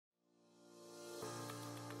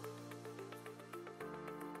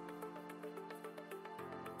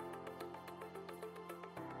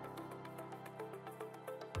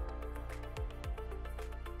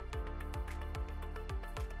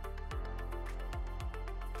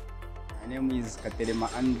My name is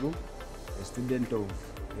Katerema Andrew, a student of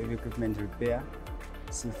Heavy Equipment Repair,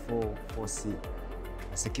 C44C.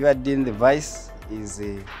 Secured in the vise is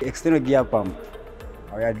the external gear pump.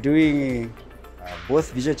 We are doing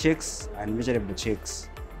both visual checks and measurable checks.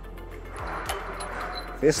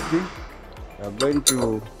 Firstly, we are going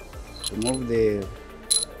to remove the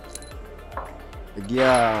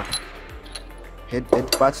gear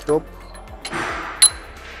head part stop.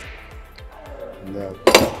 And,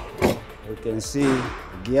 you can see the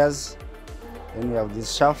gears. Then we have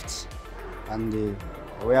these shafts and the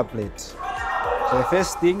wear plate. So the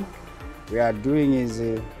first thing we are doing is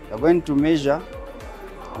we are going to measure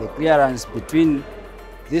the clearance between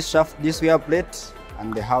this shaft, this wear plate,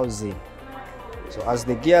 and the housing. So as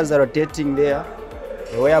the gears are rotating there,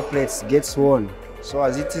 the wear plates gets worn. So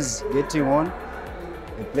as it is getting worn,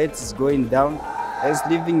 the plate is going down. There's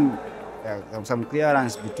leaving some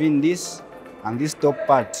clearance between this and this top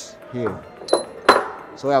part here.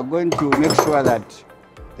 So we are going to make sure that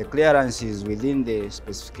the clearance is within the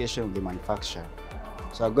specification of the manufacturer.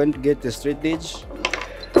 So I'm going to get the straight edge,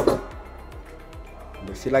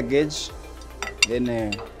 the filler gauge, then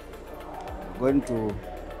I'm going to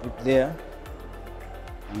put there,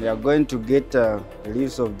 and we are going to get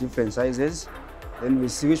leaves of different sizes. Then we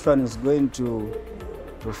see which one is going to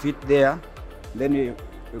fit there. Then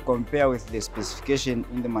we compare with the specification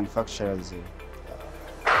in the manufacturer's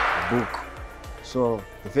book. So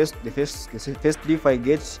the first leaf I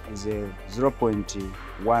get is a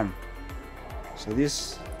 0.1. So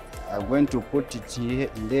this I'm going to put it here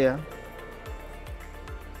in there,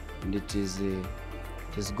 and it is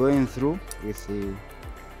going through with a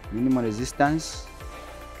minimal resistance.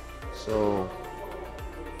 So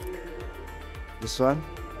this one,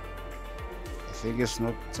 I think it's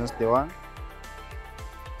not the one.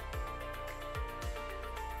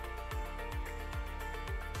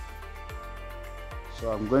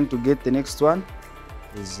 So I'm going to get the next one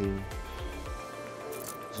is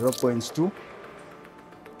 0.2.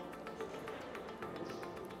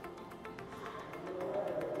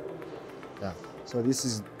 Yeah. So this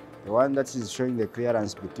is the one that is showing the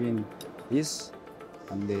clearance between this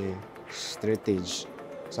and the straight edge.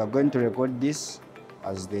 So I'm going to record this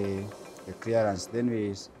as the clearance. Then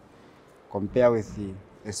we compare with the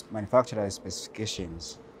manufacturer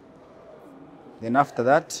specifications. Then after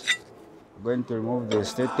that, I'm going to remove the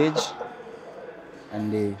straight edge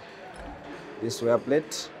and this wear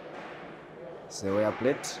plate. It's a wear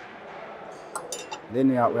plate. Then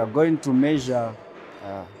we are going to measure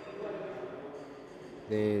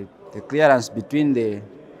the clearance between the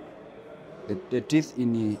teeth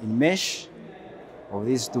in mesh of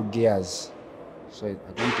these two gears. So I'm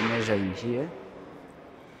going to measure in here.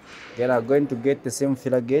 Then I'm going to get the same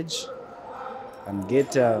filler gauge and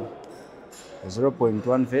get a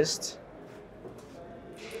 0.1 first.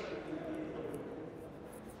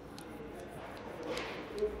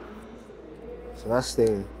 So that's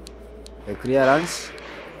the clearance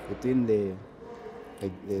between the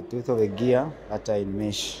tooth of the gear that are in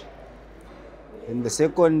mesh. In the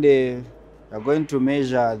second, we are going to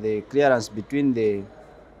measure the clearance between the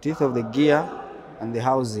teeth of the gear and the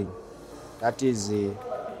housing. That is the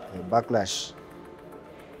backlash.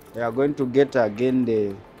 We are going to get again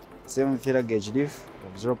the same filler gauge leaf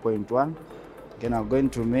of 0.1. Again, I'm going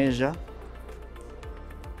to measure.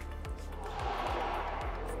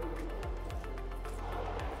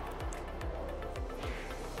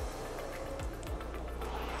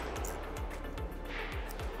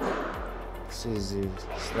 This is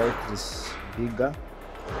slightly bigger.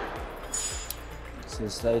 This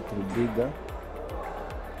is slightly bigger.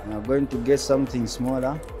 We are going to get something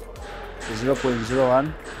smaller,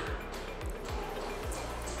 0.01.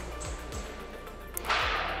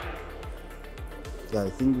 Yeah, I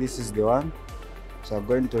think this is the one. So I'm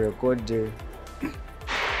going to record the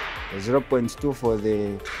 0.2 for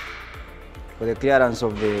the clearance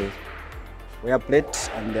of the wear plate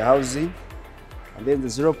and the housing. And then the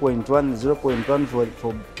 0.1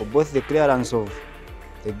 for both the clearance of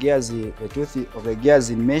the gears, the tooth of the gears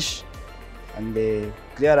in mesh, and the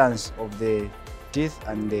clearance of the teeth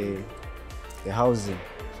and the housing.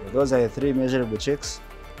 So those are the three measurable checks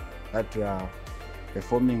that we are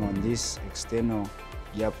performing on this external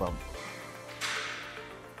gear pump.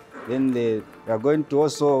 Then we are going to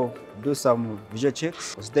also do some visual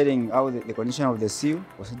checks, considering how the condition of the seal,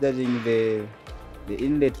 considering the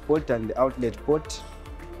inlet port and the outlet port,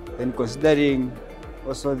 then considering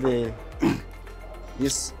also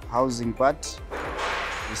this housing part.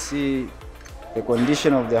 You see the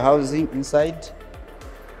condition of the housing inside.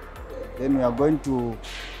 Then we are going to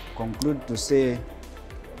conclude to say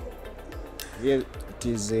Here it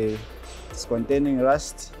is it's containing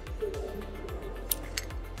rust.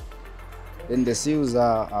 Then the seals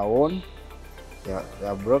are worn, they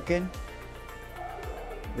are broken.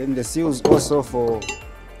 Then the seals also for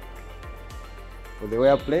the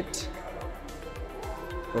wear plate.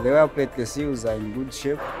 For the wear plate, the seals are in good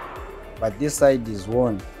shape, but this side is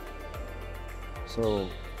worn. So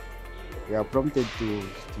we are prompted to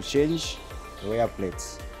change the wear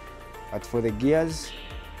plates. But for the gears,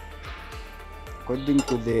 according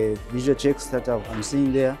to the visual checks that I'm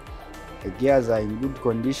seeing there, the gears are in good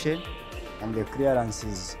condition and the clearance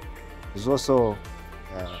is also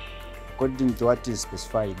according to what is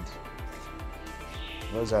specified.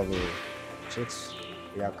 Those are the checks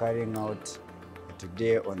we are carrying out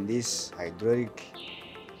today on this hydraulic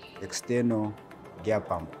external gear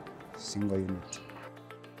pump single unit.